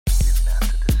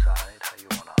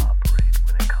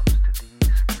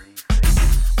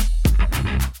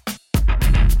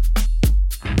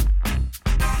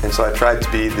so I tried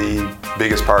to be the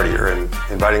biggest partier and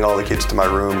inviting all the kids to my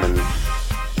room and,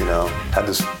 had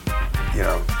this,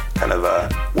 kind of a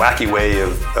wacky way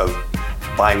of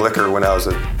buying liquor when I was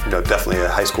definitely a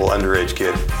high school underage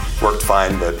kid. Worked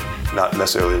fine, but not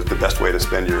necessarily the best way to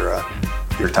spend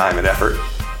your time and effort.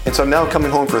 And so now I'm coming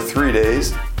home for 3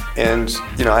 days, and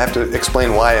I have to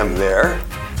explain why I'm there.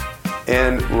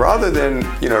 And rather than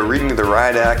reading the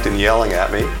riot act and yelling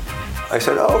at me, I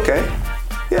said, "Oh, okay,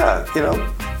 yeah,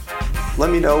 let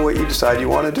me know what you decide you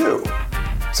want to do."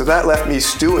 So that left me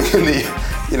stewing in the,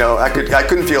 I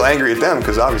couldn't feel angry at them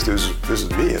because obviously this is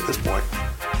me at this point.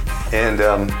 And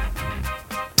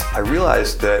I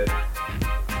realized that,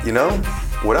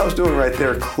 what I was doing right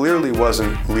there clearly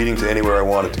wasn't leading to anywhere I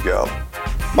wanted to go.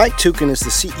 Mike Tuchen is the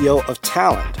CEO of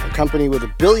Talend, a company with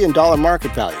 $1 billion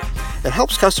market value that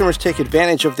helps customers take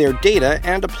advantage of their data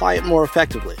and apply it more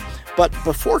effectively. But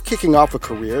before kicking off a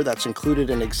career that's included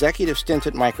an executive stint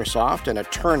at Microsoft and a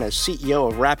turn as CEO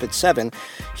of Rapid7,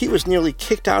 he was nearly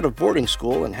kicked out of boarding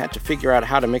school and had to figure out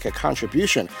how to make a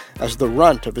contribution as the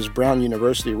runt of his Brown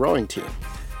University rowing team.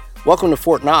 Welcome to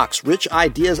Fortt Knox, Rich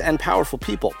Ideas and Powerful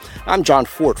People. I'm John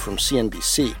Fortt from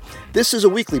CNBC. This is a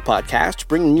weekly podcast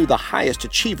bringing you the highest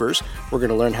achievers. We're going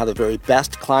to learn how the very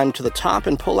best climb to the top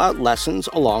and pull out lessons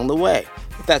along the way.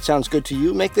 If that sounds good to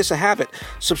you, make this a habit.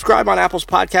 Subscribe on Apple's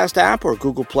podcast app or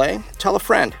Google Play. Tell a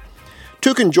friend.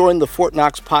 Tuchen joined the Fortt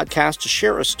Knox podcast to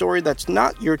share a story that's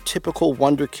not your typical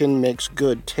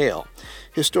wunderkind-makes-good tale.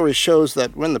 His story shows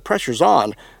that when the pressure's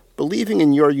on, believing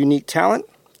in your unique talent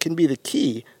can be the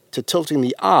key to tilting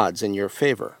the odds in your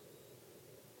favor.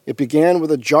 It began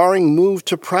with a jarring move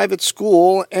to private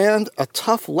school and a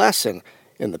tough lesson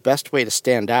in the best way to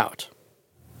stand out.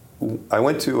 I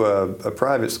went to a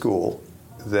private school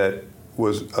that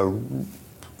was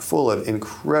full of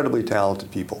incredibly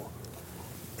talented people.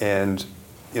 And,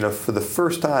 for the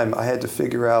first time, I had to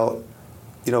figure out,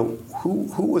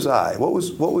 who was I? What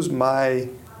was my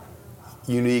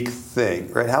unique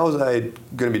thing, right? How was I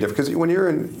going to be different? Because when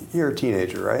you're a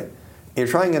teenager, right? And you're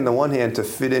trying on the one hand to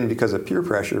fit in because of peer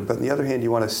pressure, but on the other hand, you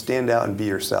want to stand out and be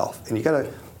yourself. And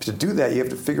to do that, you have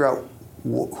to figure out,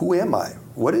 who am I?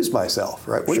 What is myself,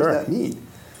 right? What Sure. does that mean?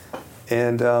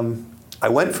 And I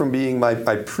went from being my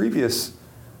previous,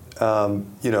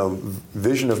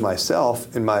 vision of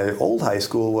myself in my old high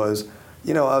school was,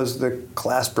 I was the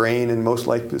class brain and most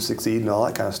likely to succeed and all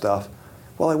that kind of stuff.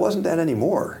 Well, I wasn't that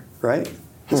anymore, right?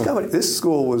 This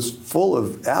school was full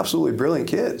of absolutely brilliant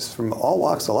kids from all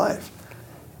walks of life.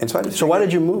 And so why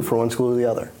did you move from one school to the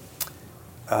other?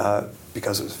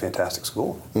 Because it was a fantastic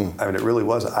school. I mean, it really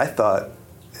was. I thought,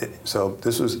 so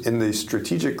this was in the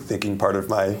strategic thinking part of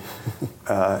my,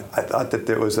 I thought that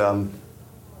it was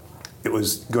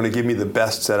going to give me the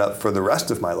best setup for the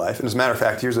rest of my life. And as a matter of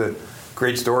fact, here's a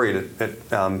great story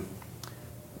that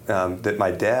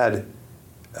my dad,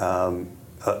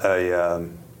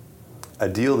 a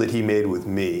deal that he made with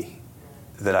me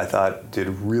that I thought did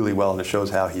really well, and it shows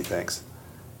how he thinks.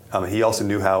 He also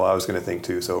knew how I was going to think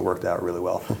too, so it worked out really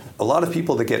well. A lot of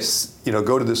people that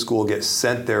go to this school get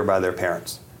sent there by their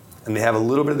parents, and they have a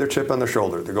little bit of their chip on their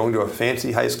shoulder. They're going to a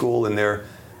fancy high school, and they're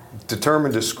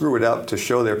determined to screw it up to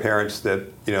show their parents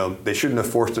that they shouldn't have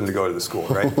forced them to go to the school.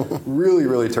 Right? Really,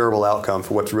 really terrible outcome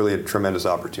for what's really a tremendous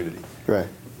opportunity. Right.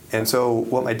 And so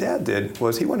what my dad did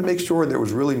was he wanted to make sure that it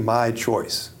was really my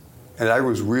choice, and I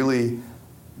was really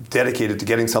dedicated to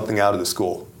getting something out of the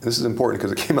school. And this is important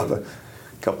because it came up a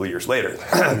couple of years later.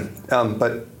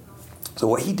 But so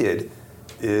what he did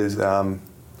is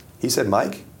he said,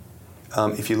 "Mike,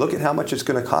 if you look at how much it's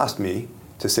going to cost me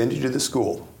to send you to the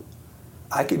school,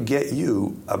 I could get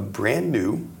you a brand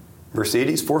new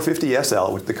Mercedes 450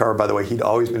 SL," with the car, by the way, he'd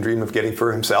always been dreaming of getting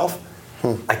for himself.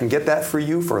 "I can get that for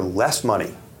you for less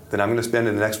money than I'm going to spend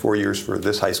in the next 4 years for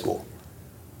this high school.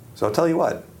 So I'll tell you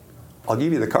what, I'll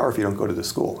give you the car if you don't go to the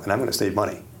school, and I'm going to save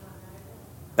money."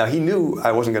 Now, he knew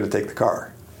I wasn't going to take the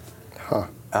car.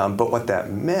 But what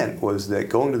that meant was that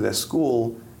going to this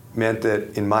school meant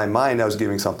that, in my mind, I was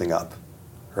giving something up,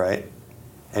 right?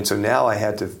 And so now I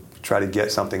had to try to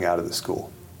get something out of the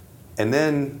school. And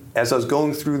then, as I was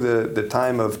going through the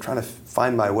time of trying to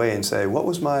find my way and say,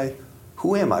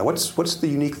 who am I? What's the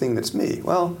unique thing that's me?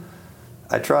 Well,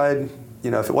 I tried,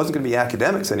 if it wasn't going to be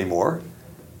academics anymore,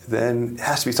 then it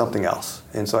has to be something else.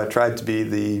 And so I tried to be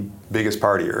the biggest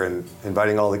partier and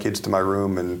inviting all the kids to my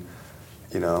room and,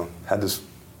 had this,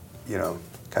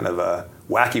 kind of a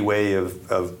wacky way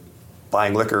of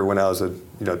buying liquor when I was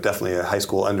definitely a high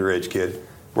school underage kid.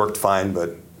 Worked fine,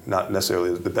 but not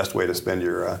necessarily the best way to spend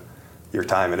your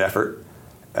time and effort.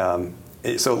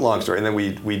 So long story. And then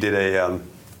we did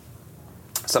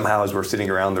somehow as we're sitting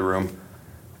around the room,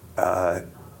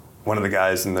 one of the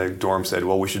guys in the dorm said,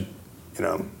 well, we should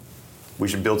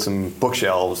build some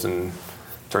bookshelves, and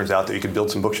turns out that you could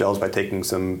build some bookshelves by taking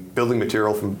some building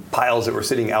material from piles that were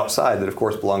sitting outside that, of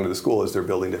course, belonged to the school as they're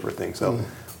building different things. So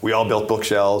we all built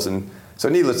bookshelves, and so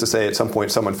needless to say, at some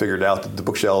point, someone figured out that the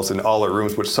bookshelves in all our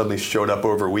rooms, which suddenly showed up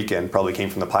over a weekend, probably came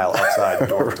from the pile outside the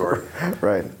dormitory.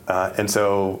 Right. And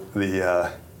so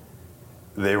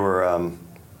they were,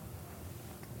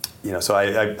 so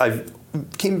I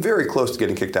came very close to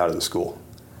getting kicked out of the school.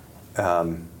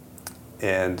 So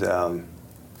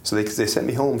they sent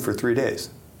me home for 3 days.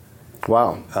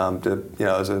 Wow.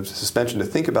 As a suspension to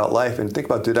think about life and think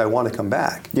about, did I want to come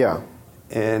back? Yeah.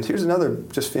 And here's another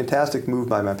just fantastic move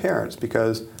by my parents,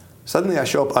 because suddenly I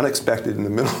show up unexpected in the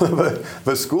middle of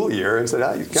a school year and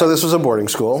said, So this was a boarding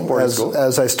school,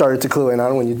 as I started to clue in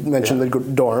on when you mentioned the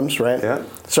dorms, right? Yeah.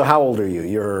 So how old are you?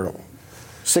 You're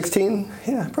 16?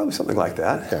 Yeah, probably something like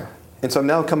that. Yeah. And so I'm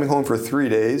now coming home for 3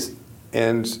 days,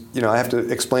 and I have to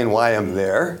explain why I'm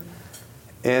there.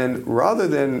 And rather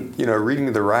than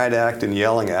reading the riot act and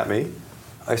yelling at me,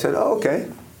 I said, oh, okay,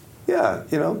 yeah,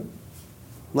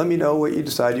 let me know what you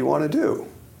decide you want to do.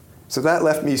 So that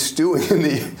left me stewing in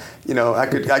the,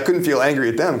 I couldn't feel angry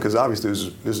at them because obviously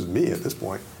this is me at this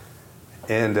point.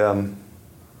 And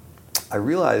I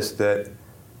realized that,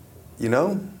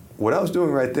 what I was doing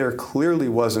right there clearly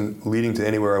wasn't leading to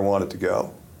anywhere I wanted to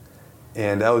go.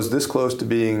 And I was this close to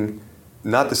being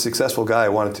not the successful guy I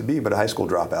wanted to be, but a high school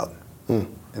dropout. And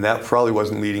that probably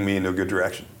wasn't leading me into a good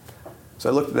direction. So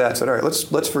I looked at that and said, all right,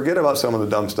 let's forget about some of the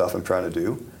dumb stuff I'm trying to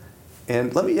do,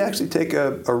 and let me actually take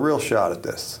a real shot at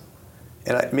this.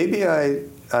 And maybe I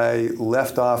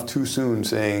left off too soon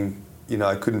saying,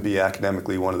 I couldn't be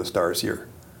academically one of the stars here.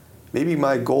 Maybe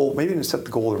I didn't set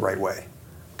the goal the right way.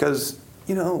 Because,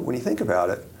 when you think about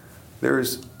it,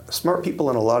 there's smart people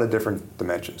in a lot of different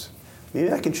dimensions.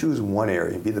 Maybe I can choose one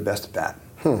area and be the best at that.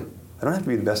 I don't have to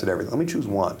be the best at everything. Let me choose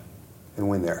one and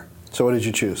win there. So what did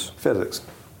you choose? Physics.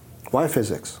 Why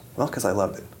physics? Well, because I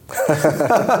loved it.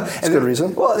 That's a good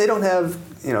reason. Well, they don't have,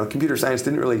 computer science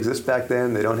didn't really exist back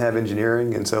then. They don't have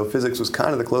engineering, and so physics was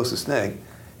kind of the closest thing.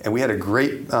 And we had a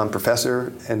great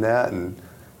professor in that, and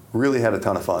really had a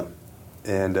ton of fun.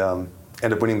 And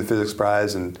ended up winning the physics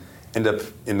prize, and ended up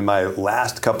in my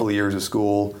last couple of years of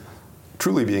school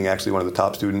truly being actually one of the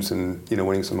top students, and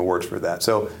winning some awards for that.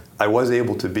 So I was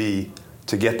able to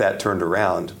get that turned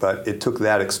around, but it took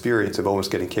that experience of almost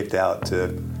getting kicked out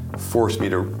to force me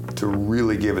to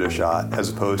really give it a shot, as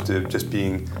opposed to just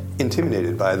being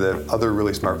intimidated by the other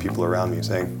really smart people around me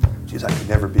saying, geez, I could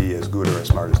never be as good or as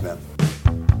smart as them.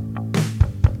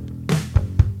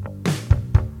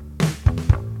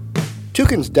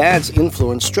 Tuchen's dad's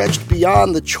influence stretched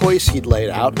beyond the choice he'd laid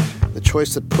out, the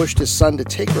choice that pushed his son to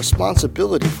take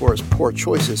responsibility for his poor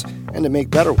choices and to make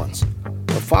better ones.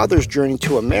 The father's journey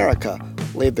to America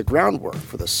laid the groundwork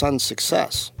for the son's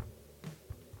success.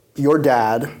 Your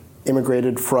dad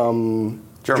immigrated from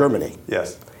Germany.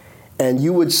 Yes. And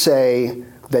you would say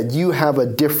that you have a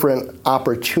different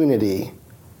opportunity,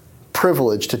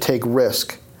 privilege to take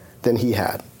risk than he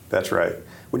had. That's right.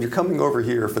 When you're coming over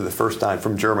here for the first time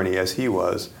from Germany, as he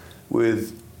was,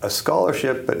 with a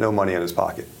scholarship but no money in his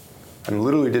pocket, and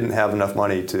literally didn't have enough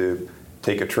money to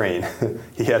take a train.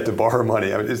 He had to borrow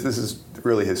money. I mean, this is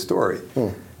really his story.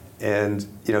 And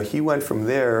he went from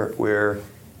there where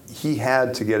he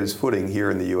had to get his footing here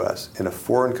in the U.S. in a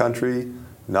foreign country,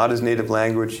 not his native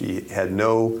language. He had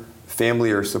no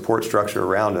family or support structure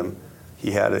around him.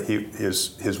 He had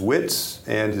his wits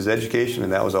and his education,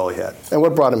 and that was all he had. And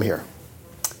what brought him here?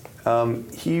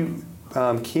 He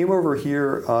came over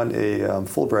here on a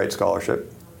Fulbright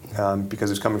scholarship because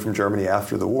he was coming from Germany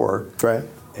after the war. Right.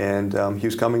 And he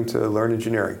was coming to learn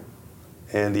engineering.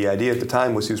 And the idea at the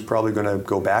time was he was probably going to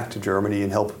go back to Germany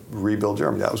and help rebuild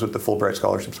Germany. That was what the Fulbright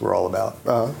scholarships were all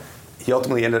about. He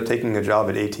ultimately ended up taking a job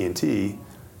at AT&T,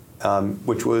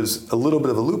 which was a little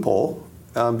bit of a loophole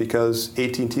because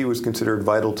AT&T was considered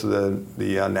vital to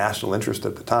the national interest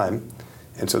at the time.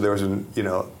 And so there was an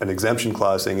exemption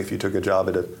clause saying if you took a job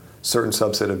at a certain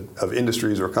subset of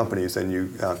industries or companies, then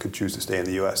you could choose to stay in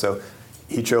the U.S. So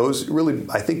he chose really,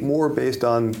 I think, more based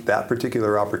on that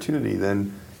particular opportunity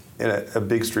than in a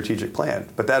big strategic plan.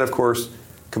 But that, of course,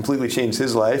 completely changed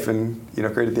his life and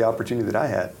created the opportunity that I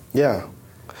had. Yeah.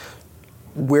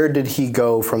 Where did he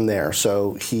go from there?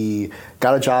 So he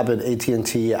got a job at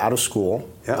AT&T out of school.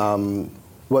 Yeah.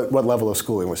 What level of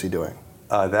schooling was he doing?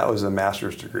 That was a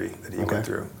master's degree that he went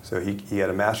through. So he had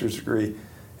a master's degree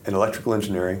in electrical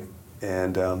engineering,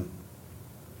 and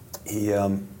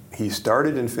he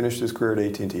started and finished his career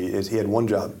at AT&T. He had one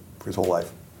job for his whole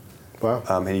life. Wow.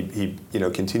 And he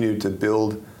continued to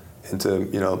build into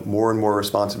more and more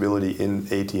responsibility in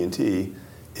AT&T,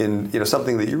 in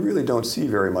something that you really don't see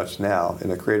very much now,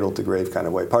 in a cradle to grave kind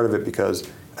of way. Part of it because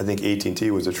I think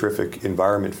AT&T was a terrific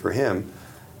environment for him,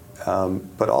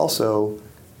 but also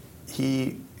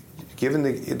given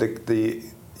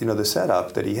the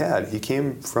setup that he had, he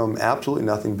came from absolutely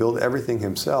nothing, built everything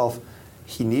himself.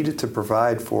 He needed to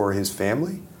provide for his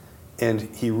family, and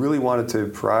he really wanted to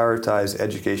prioritize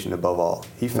education above all.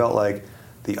 He felt like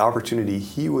the opportunity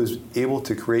he was able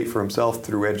to create for himself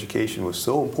through education was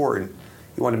so important.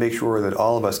 He wanted to make sure that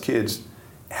all of us kids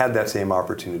had that same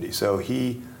opportunity. So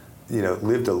he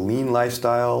lived a lean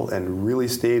lifestyle and really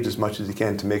saved as much as he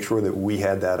can to make sure that we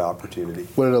had that opportunity.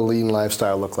 What did a lean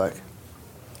lifestyle look like?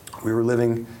 We were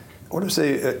living, I want to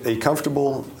say, a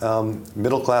comfortable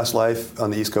middle-class life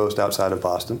on the East Coast outside of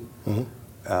Boston.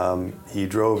 He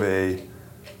drove a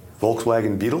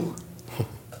Volkswagen Beetle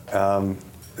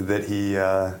that he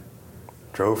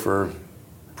drove for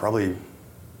probably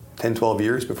 10, 12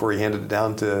 years before he handed it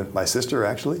down to my sister,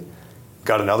 actually.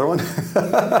 Got another one.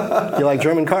 You like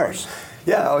German cars?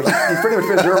 Yeah, he's pretty much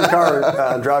been a German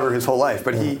car driver his whole life.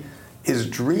 But his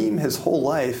dream his whole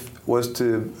life was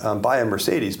to buy a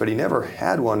Mercedes, but he never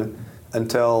had one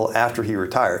until after he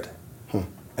retired.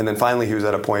 And then finally he was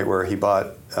at a point where he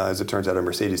bought, as it turns out, a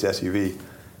Mercedes SUV,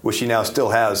 which he now still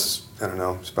has. I don't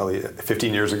know, it's probably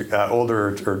 15 years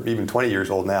older, or even 20 years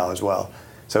old now as well.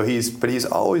 So he's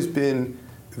always been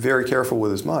very careful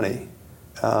with his money,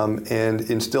 and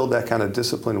instilled that kind of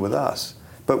discipline with us.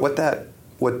 But what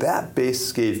that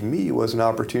base gave me was an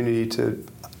opportunity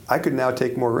I could now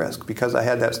take more risk because I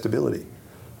had that stability.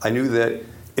 I knew that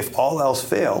if all else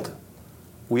failed,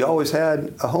 we always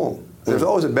had a home. There's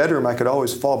always a bedroom I could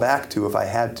always fall back to if I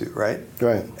had to, right?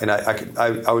 Right. And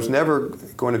I was never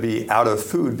going to be out of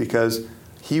food because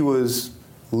he was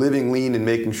living lean and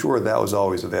making sure that was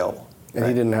always available. And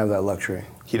he didn't have that luxury.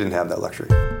 He didn't have that luxury.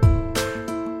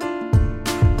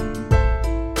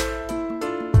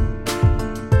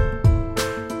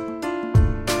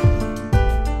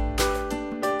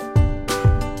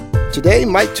 Today,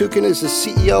 Mike Tuchen is the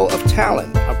CEO of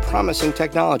Talend, a promising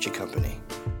technology company.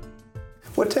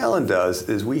 What Talend does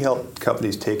is we help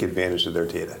companies take advantage of their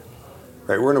data.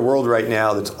 Right? We're in a world right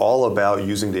now that's all about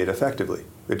using data effectively.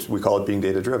 We call it being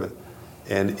data-driven.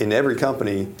 And in every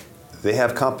company, they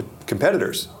have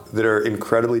competitors that are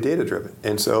incredibly data-driven.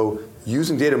 And so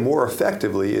using data more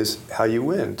effectively is how you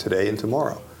win today and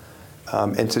tomorrow.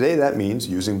 And today that means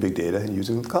using big data and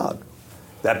using the cloud.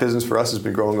 That business for us has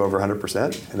been growing over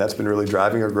 100%, and that's been really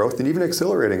driving our growth and even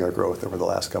accelerating our growth over the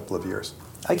last couple of years.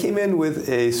 I came in with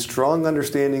a strong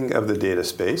understanding of the data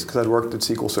space because I'd worked at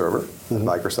SQL Server at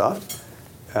Microsoft.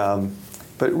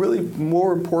 But really,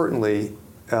 more importantly,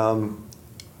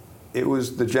 it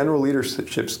was the general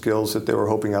leadership skills that they were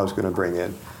hoping I was going to bring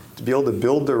in to be able to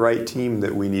build the right team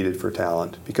that we needed for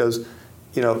Talend. Because,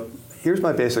 here's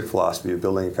my basic philosophy of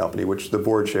building a company, which the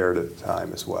board shared at the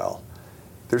time as well.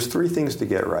 There's three things to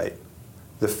get right.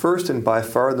 The first and by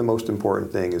far the most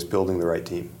important thing is building the right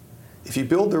team. If you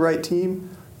build the right team,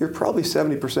 you're probably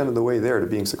 70% of the way there to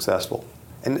being successful.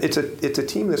 And it's a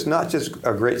team that's not just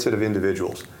a great set of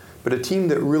individuals, but a team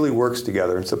that really works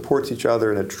together and supports each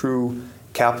other in a true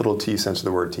capital T sense of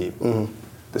the word team. Mm-hmm.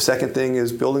 The second thing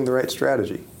is building the right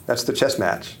strategy. That's the chess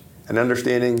match. And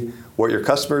understanding what your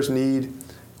customers need,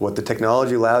 what the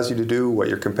technology allows you to do, what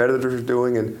your competitors are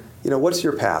doing, and what's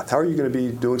your path? How are you going to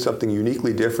be doing something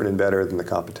uniquely different and better than the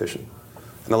competition?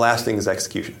 And the last thing is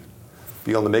execution.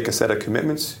 Be able to make a set of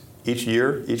commitments each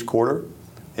year, each quarter,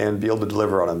 and be able to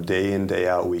deliver on them day in, day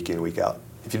out, week in, week out.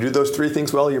 If you do those three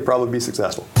things well, you'll probably be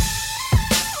successful.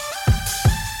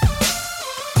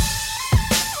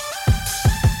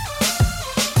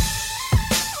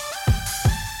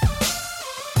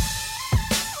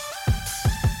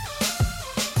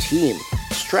 Team,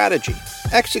 strategy,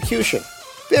 execution.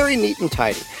 Very neat and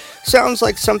tidy. Sounds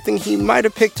like something he might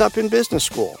have picked up in business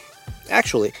school.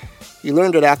 Actually, he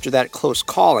learned it after that close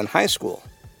call in high school.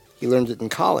 He learned it in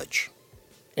college,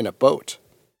 in a boat.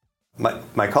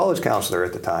 My college counselor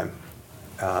at the time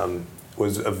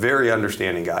was a very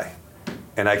understanding guy.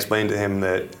 And I explained to him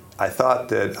that I thought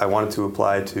that I wanted to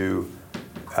apply to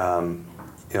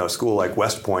a school like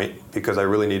West Point because I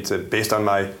really need to, based on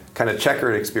my kind of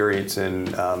checkered experience in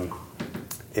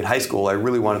high school, I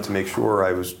really wanted to make sure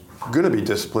I was going to be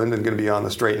disciplined and going to be on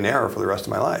the straight and narrow for the rest of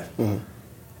my life. Mm-hmm.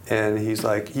 And he's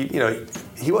like,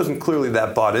 he wasn't clearly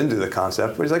that bought into the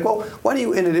concept, but he's like, well, why don't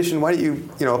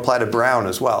you apply to Brown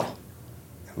as well?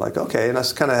 I'm like, okay, and I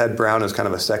kind of had Brown as kind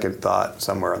of a second thought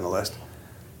somewhere on the list.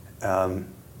 Then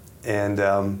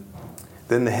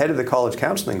the head of the college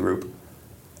counseling group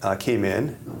came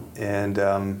in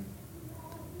and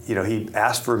he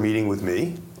asked for a meeting with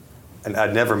me, and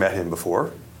I'd never met him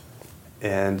before.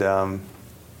 And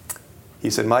he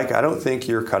said, Mike, I don't think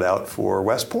you're cut out for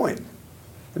West Point.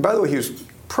 And by the way, he was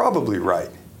probably right.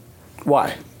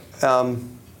 Why?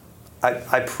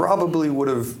 I probably would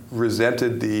have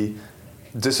resented the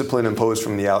discipline imposed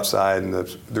from the outside and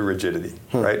the rigidity,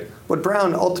 right? What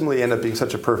Brown ultimately ended up being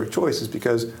such a perfect choice is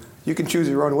because you can choose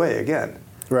your own way again.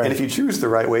 Right. And if you choose the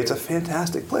right way, it's a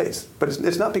fantastic place. But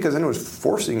it's not because anyone's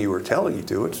forcing you or telling you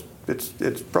to.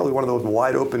 It's probably one of those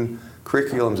wide open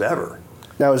curriculums ever.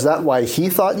 Now, is that why he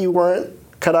thought you weren't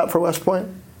cut out for West Point?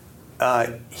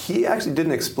 He actually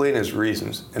didn't explain his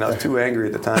reasons, and I was too angry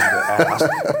at the time to ask.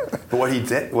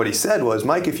 But what he said was,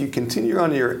 Mike, if you continue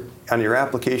on your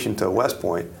application to West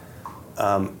Point,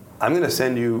 I'm going to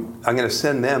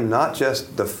send them not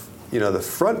just the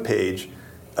front page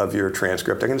of your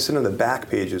transcript. I'm going to send them the back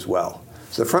page as well.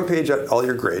 So the front page had all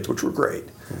your grades, which were great.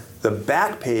 The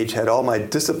back page had all my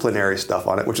disciplinary stuff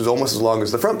on it, which is almost as long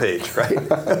as the front page, right?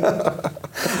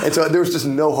 And so there was just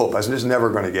no hope. I was just never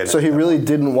going to get it. So he really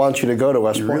didn't want you to go to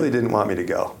West Point? He really didn't want me to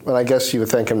go. Well, I guess you would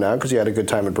thank him now because you had a good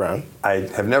time at Brown. I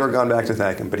have never gone back to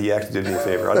thank him, but he actually did me a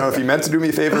favor. I don't know if he meant to do me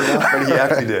a favor or not, but he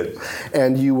actually did.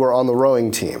 And you were on the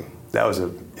rowing team? That was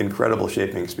an incredible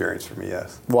shaping experience for me,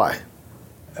 yes. Why?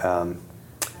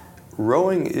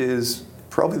 Rowing is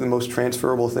probably the most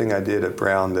transferable thing I did at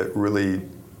Brown that really,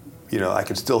 I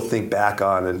can still think back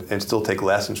on and still take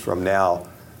lessons from now,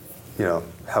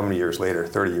 how many years later,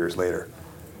 30 years later.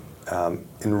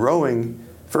 In rowing,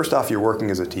 first off, you're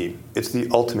working as a team. It's the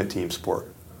ultimate team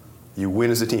sport. You win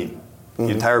as a team. Mm-hmm.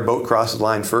 The entire boat crosses the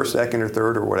line first, second, or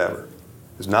third, or whatever.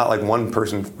 It's not like one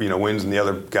person, wins and the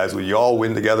other guys, you all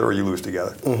win together or you lose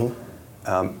together.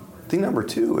 Mm-hmm. Thing number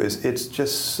two is it's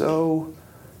just so,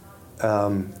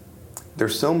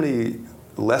 there's so many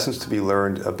lessons to be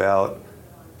learned about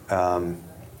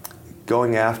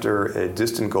going after a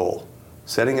distant goal,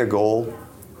 setting a goal,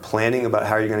 planning about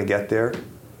how you're going to get there,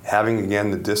 having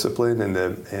again the discipline and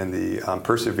the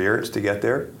perseverance to get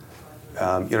there.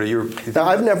 Now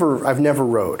I've never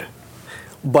rowed,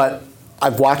 but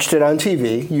I've watched it on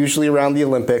TV, usually around the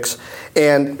Olympics,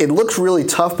 and it looks really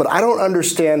tough, but I don't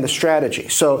understand the strategy.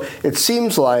 So it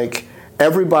seems like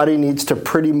everybody needs to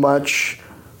pretty much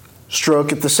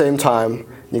stroke at the same time.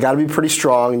 You got to be pretty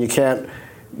strong, and you can't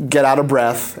get out of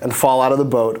breath and fall out of the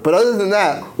boat. But other than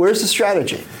that, where's the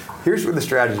strategy? Here's where the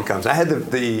strategy comes. I had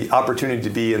the opportunity to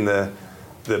be in the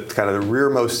kind of the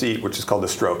rearmost seat, which is called the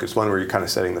stroke. It's one where you're kind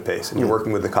of setting the pace, and you're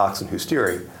working with the coxswain who's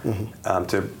steering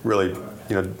to really,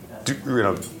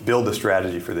 build the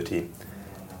strategy for the team.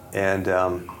 And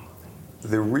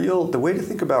the way to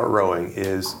think about rowing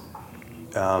is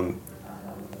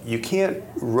you can't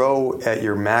row at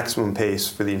your maximum pace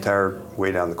for the entire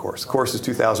way down the course. The course is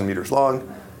 2,000 meters long.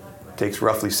 It takes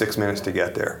roughly 6 minutes to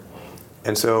get there.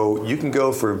 And so you can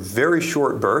go for very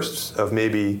short bursts of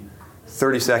maybe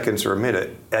 30 seconds or a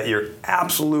minute at your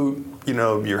absolute,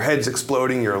 your head's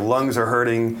exploding, your lungs are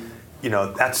hurting,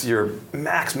 that's your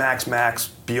max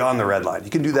beyond the red line. You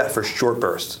can do that for short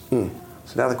bursts. So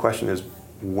now the question is,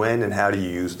 when and how do you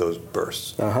use those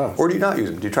bursts? Or do you not use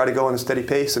them? Do you try to go on a steady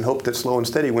pace and hope that slow and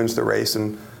steady wins the race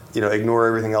and ignore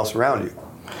everything else around you?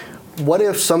 What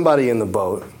if somebody in the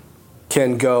boat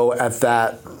can go at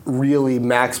that really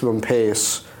maximum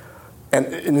pace and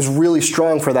is really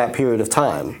strong for that period of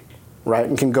time, right?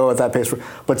 And can go at that pace,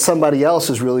 but somebody else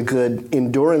is really good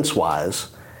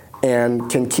endurance-wise and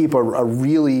can keep a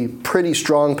really pretty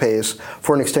strong pace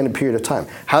for an extended period of time.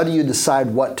 How do you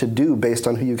decide what to do based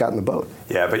on who you got in the boat?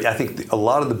 Yeah, but I think a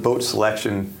lot of the boat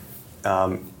selection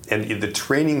and the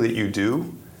training that you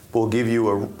do will give you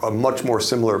a much more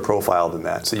similar profile than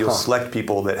that. So you'll select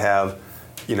people that have,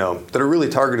 that are really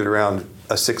targeted around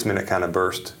a 6 minute kind of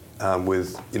burst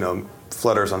with,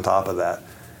 flutters on top of that.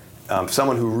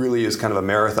 Someone who really is kind of a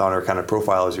marathoner kind of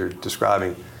profile as you're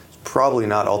describing, probably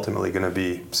not ultimately going to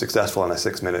be successful in a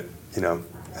 6 minute,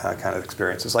 kind of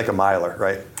experience. It's like a miler,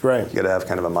 right? Right. You got to have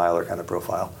kind of a miler kind of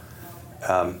profile.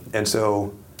 And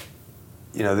so,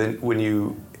 then when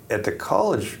you, at the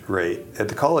college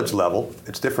level,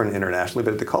 it's different internationally,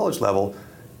 but at the college level,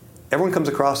 everyone comes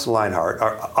across the line hard,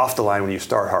 or off the line when you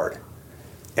start hard.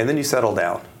 And then you settle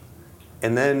down.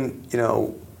 And then,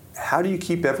 how do you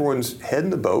keep everyone's head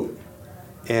in the boat?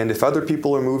 And if other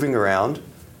people are moving around,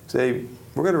 say,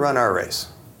 we're going to run our race.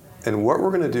 And what we're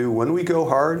going to do when we go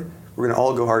hard, we're going to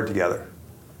all go hard together.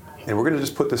 And we're going to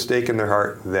just put the stake in their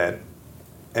heart then.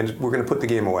 And we're going to put the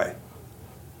game away.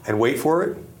 And wait for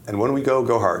it. And when we go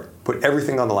hard. Put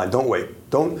everything on the line. Don't wait.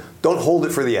 Don't hold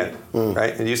it for the end.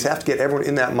 Right? And you just have to get everyone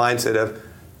in that mindset of,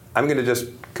 I'm going to just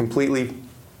completely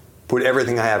put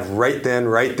everything I have right then,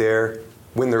 right there,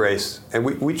 win the race. And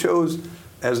we chose,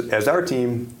 as our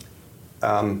team,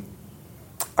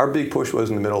 our big push was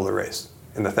in the middle of the race,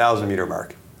 in the 1,000-meter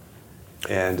mark.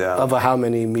 And of a how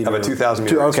many meter? Of a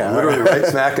 2,000-meter race. Okay. Literally right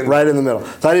smack in right in the middle.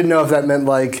 So I didn't know if that meant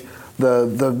like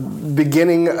the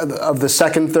beginning of the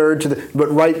second third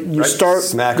but you start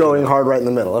going hard right in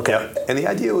the middle. Okay. Yep. And the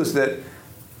idea was that,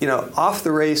 off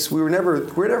the race, we were never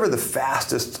the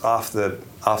fastest off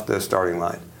the starting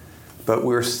line. But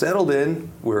we were settled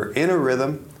in, we were in a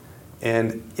rhythm,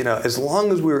 and as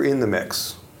long as we were in the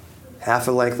mix, half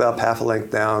a length up, half a length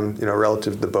down,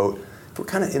 relative to the boat, if we're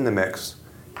kind of in the mix,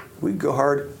 we could go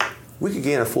hard, we could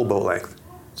gain a full boat length,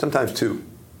 sometimes two.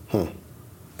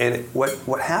 And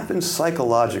what happens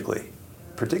psychologically,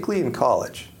 particularly in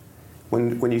college,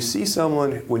 when you see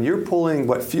someone, when you're pulling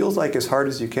what feels like as hard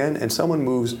as you can, and someone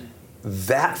moves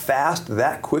that fast,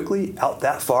 that quickly, out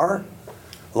that far,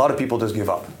 a lot of people just give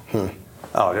up. Oh,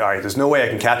 all right, there's no way I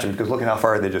can catch them because look at how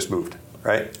far they just moved,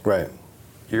 right? Right.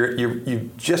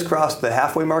 You just crossed the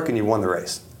halfway mark and you won the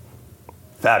race.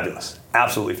 Fabulous,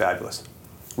 absolutely fabulous.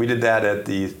 We did that at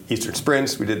the Eastern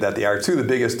Sprints. We did that at the R2, the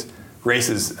biggest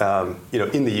races,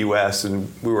 in the U.S. And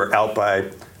we were out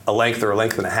by a length or a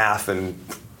length and a half and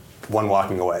one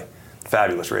walking away.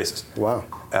 Fabulous races. Wow.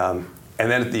 And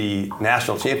then at the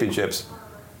national championships,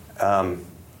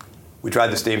 we tried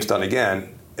the same stunt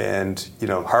again. And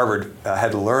Harvard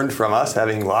had learned from us,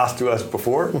 having lost to us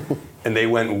before, and they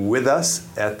went with us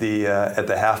at the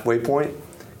halfway point.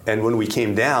 And when we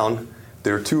came down,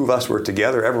 there were two of us were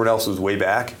together. Everyone else was way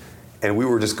back, and we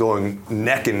were just going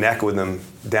neck and neck with them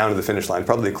down to the finish line.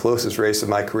 Probably the closest race of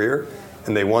my career,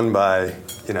 and they won by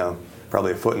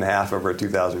probably 1.5 feet over a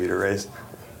 2,000-meter race.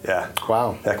 Yeah.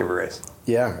 Wow. Heck of a race.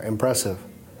 Yeah, impressive.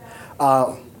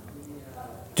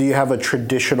 Do you have a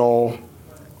traditional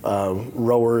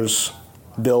rower's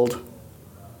build?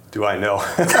 Do I know?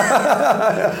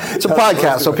 It's a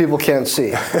podcast, so people can't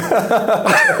see.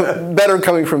 Better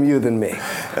coming from you than me.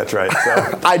 That's right.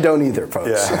 So, I don't either, folks.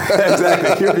 Yeah,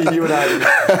 exactly. You and I,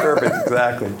 perfect,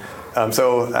 exactly.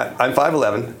 So I'm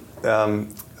 5'11".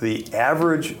 The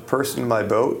average person in my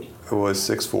boat was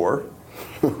 6'4".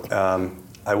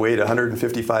 I weighed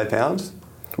 155 pounds.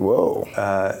 Whoa.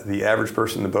 The average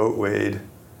person in the boat weighed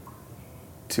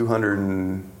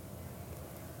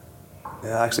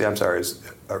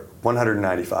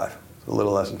 195, a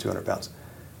little less than 200 pounds.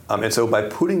 And so by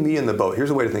putting me in the boat, here's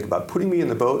a way to think about it. Putting me in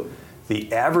the boat,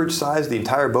 the average size of the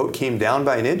entire boat came down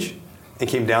by an inch and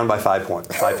came down by 5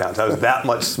 pounds. I was that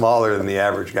much smaller than the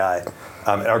average guy.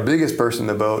 Our biggest person in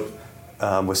the boat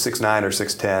was 6'9" or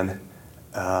 6'10",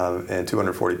 and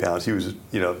 240 pounds. He was,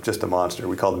 just a monster.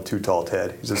 We called him Too Tall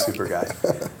Ted. He's a super guy.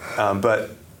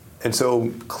 And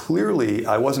so clearly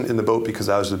I wasn't in the boat because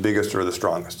I was the biggest or the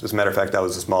strongest. As a matter of fact, I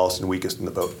was the smallest and weakest in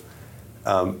the boat.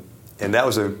 And that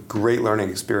was a great learning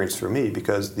experience for me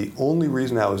because the only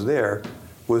reason I was there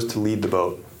was to lead the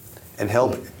boat and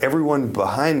help everyone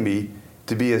behind me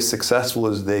to be as successful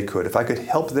as they could. If I could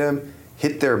help them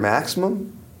hit their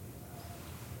maximum,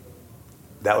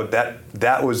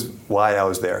 that was why I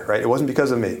was there, right? It wasn't because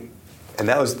of me. And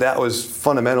that was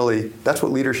fundamentally, that's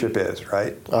what leadership is,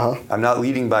 right? Uh-huh. I'm not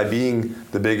leading by being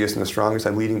the biggest and the strongest.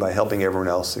 I'm leading by helping everyone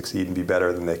else succeed and be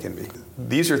better than they can be.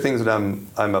 These are things that I'm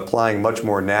applying much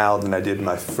more now than I did in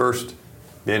my first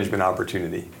management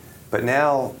opportunity. But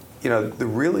now,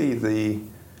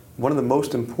 one of the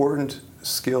most important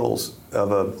skills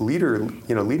of a leader,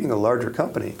 leading a larger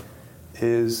company,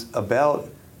 is about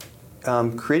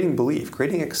creating belief,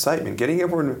 creating excitement, getting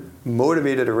everyone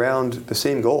motivated around the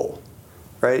same goal.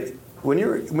 Right? When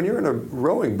you're in a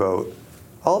rowing boat,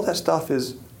 all of that stuff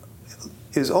is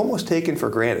almost taken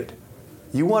for granted.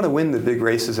 You want to win the big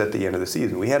races at the end of the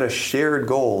season. We had a shared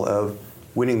goal of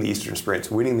winning the Eastern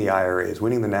Sprints, winning the IRAs,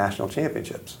 winning the national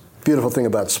championships. Beautiful thing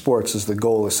about sports is the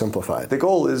goal is simplified. The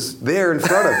goal is there in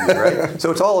front of you, right? So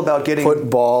it's all about getting put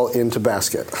ball into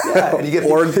basket. Yeah, and you get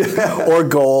or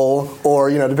goal,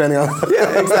 or depending on.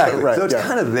 Yeah, exactly. Right, so it's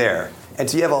kind of there, and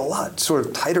so you have a lot sort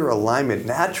of tighter alignment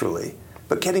naturally.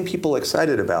 But getting people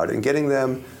excited about it and getting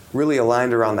them really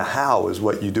aligned around the how is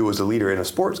what you do as a leader in a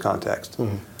sports context.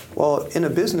 Mm-hmm. Well, in a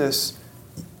business,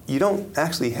 you don't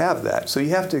actually have that. So you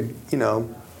have to,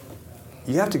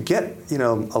 get,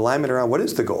 alignment around what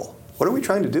is the goal? What are we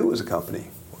trying to do as a company?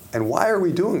 And why are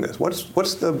we doing this? What's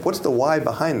the why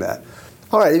behind that?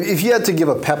 All right, if you had to give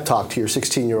a pep talk to your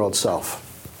 16-year-old self,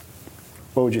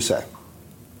 what would you say?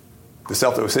 The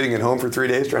self that was sitting at home for 3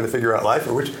 days trying to figure out life?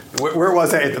 Or where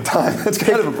was I at the time? That's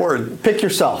kind of important. Pick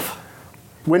yourself.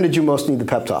 When did you most need the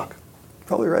pep talk?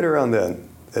 Probably right around then.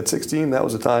 At 16, that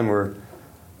was a time where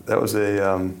that was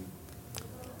a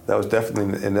That was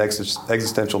definitely an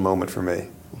existential moment for me.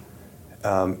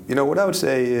 What I would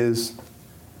say is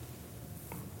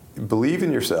believe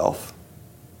in yourself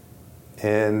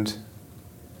and,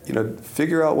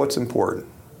 figure out what's important,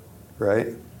 right?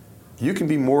 You can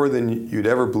be more than you'd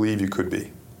ever believe you could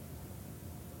be.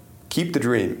 Keep the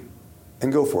dream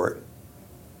and go for it.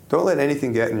 Don't let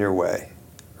anything get in your way,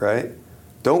 right?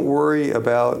 Don't worry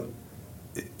about,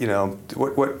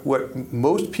 what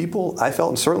most people, I felt,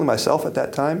 and certainly myself at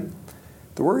that time,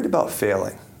 they're worried about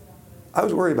failing. I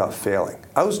was worried about failing.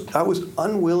 I was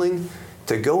unwilling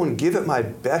to go and give it my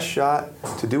best shot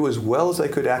to do as well as I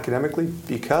could academically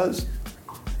because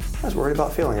I was worried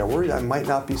about failing. I worried I might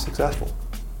not be successful.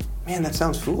 Man, that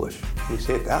sounds foolish when you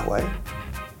say it that way.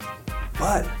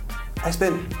 But I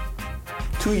spent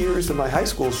 2 years of my high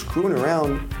school screwing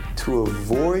around to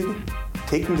avoid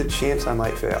taking the chance I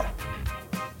might fail.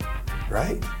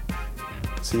 Right?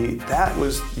 See, that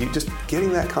was you just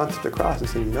getting that concept across and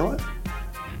saying, you know what?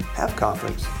 Have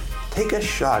confidence. Take a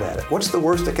shot at it. What's the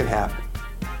worst that can happen?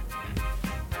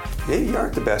 Maybe you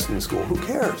aren't the best in the school. Who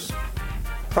cares?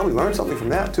 Probably learn something from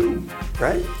that too,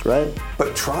 right? Right.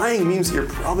 But trying means that you're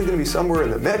probably going to be somewhere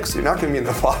in the mix. You're not going to be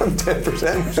in the bottom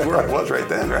 10%, which is where I was right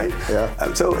then, right?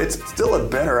 Yeah. So it's still a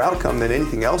better outcome than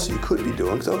anything else you could be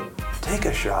doing. So take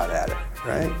a shot at it,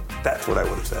 right? That's what I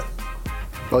would have said.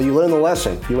 Well, you learned the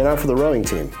lesson. You went out for the rowing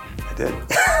team. I did.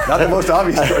 Not the most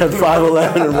obvious. At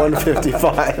 5'11" and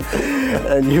 155.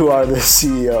 And you are the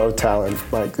CEO of Talend.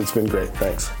 Mike, it's been great.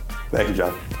 Thanks. Thank you,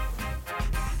 John.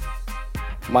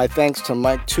 My thanks to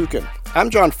Mike Tuchen. I'm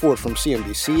John Fortt from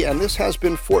CNBC, and this has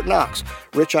been Fortt Knox,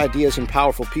 Rich Ideas and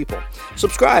Powerful People.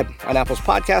 Subscribe on Apple's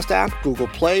podcast app, Google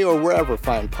Play, or wherever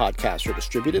fine podcasts are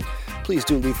distributed. Please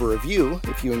do leave a review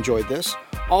if you enjoyed this.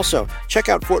 Also, check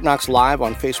out Fortt Knox Live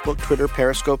on Facebook, Twitter,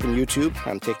 Periscope, and YouTube.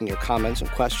 I'm taking your comments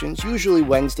and questions, usually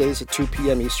Wednesdays at 2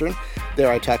 p.m. Eastern. There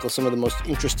I tackle some of the most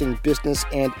interesting business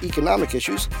and economic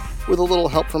issues with a little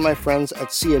help from my friends at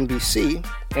CNBC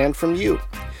and from you.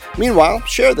 Meanwhile,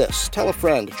 share this, tell a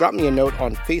friend, drop me a note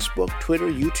on Facebook, Twitter,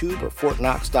 YouTube, or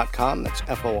forttknox.com. That's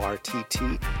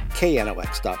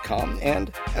ForttKnox.com.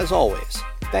 And as always,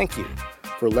 thank you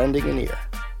for lending an ear.